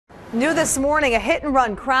New this morning, a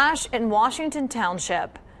hit-and-run crash in Washington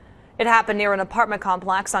Township. It happened near an apartment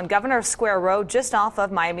complex on Governor Square Road, just off of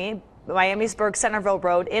Miamisburg Centerville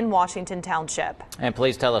Road in Washington Township. And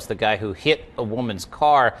police tell us the guy who hit a woman's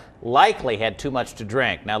car likely had too much to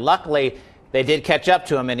drink. Now, luckily, they did catch up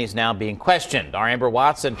to him, and he's now being questioned. Our Amber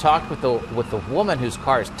Watson talked with the woman whose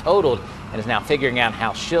car is totaled and is now figuring out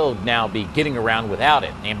how she'll now be getting around without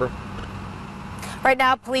it. Amber? Right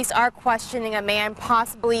now, police are questioning a man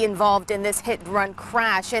possibly involved in this hit-and-run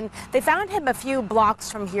crash, and they found him a few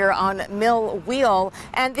blocks from here on Millwheel,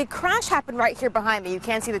 and the crash happened right here behind me. You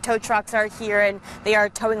can see the tow trucks are here, and they are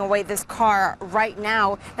towing away this car right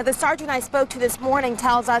now. Now, the sergeant I spoke to this morning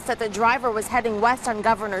tells us that the driver was heading west on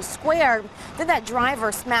Governor Square. Then that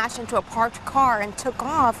driver smashed into a parked car and took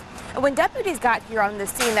off. And when deputies got here on the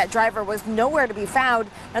scene, that driver was nowhere to be found.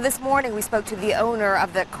 Now, this morning we spoke to the owner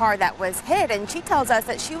of the car that was hit, and she tells us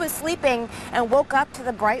that she was sleeping and woke up to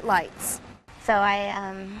the bright lights. So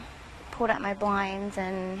I pulled up my blinds,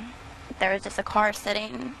 and there was just a car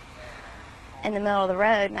sitting in the middle of the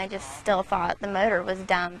road, and I just still thought the motor was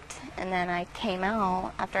dumped. And then I came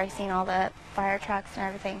out after I seen all the fire trucks and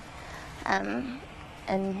everything, and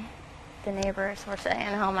the neighbors were saying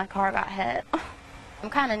how my car got hit. I'm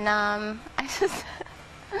kind of numb. I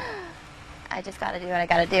just got to do what I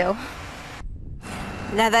got to do.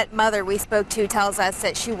 Now, that mother we spoke to tells us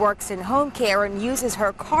that she works in home care and uses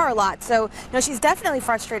her car a lot. So, she's definitely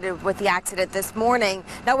frustrated with the accident this morning.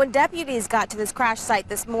 Now, when deputies got to this crash site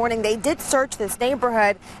this morning, they did search this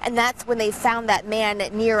neighborhood, and that's when they found that man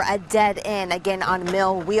near a dead end, again on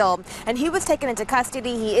Millwheel. And he was taken into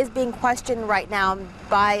custody. He is being questioned right now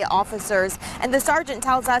by officers. And the sergeant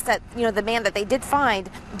tells us that, the man that they did find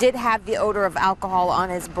did have the odor of alcohol on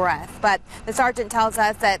his breath. But the sergeant tells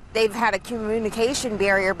us that they've had a communication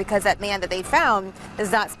barrier because that man that they found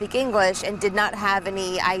does not speak English and did not have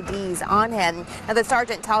any IDs on him. Now, the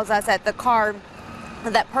sergeant tells us that the car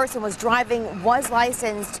that person was driving was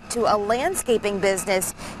licensed to a landscaping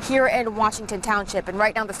business here in Washington Township. And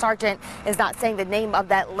right now the sergeant is not saying the name of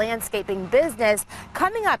that landscaping business.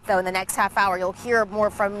 Coming up, though, in the next half hour, you'll hear more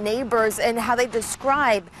from neighbors and how they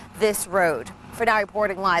describe this road. For now,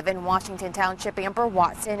 reporting live in Washington Township, Amber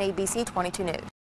Watson, ABC 22 News.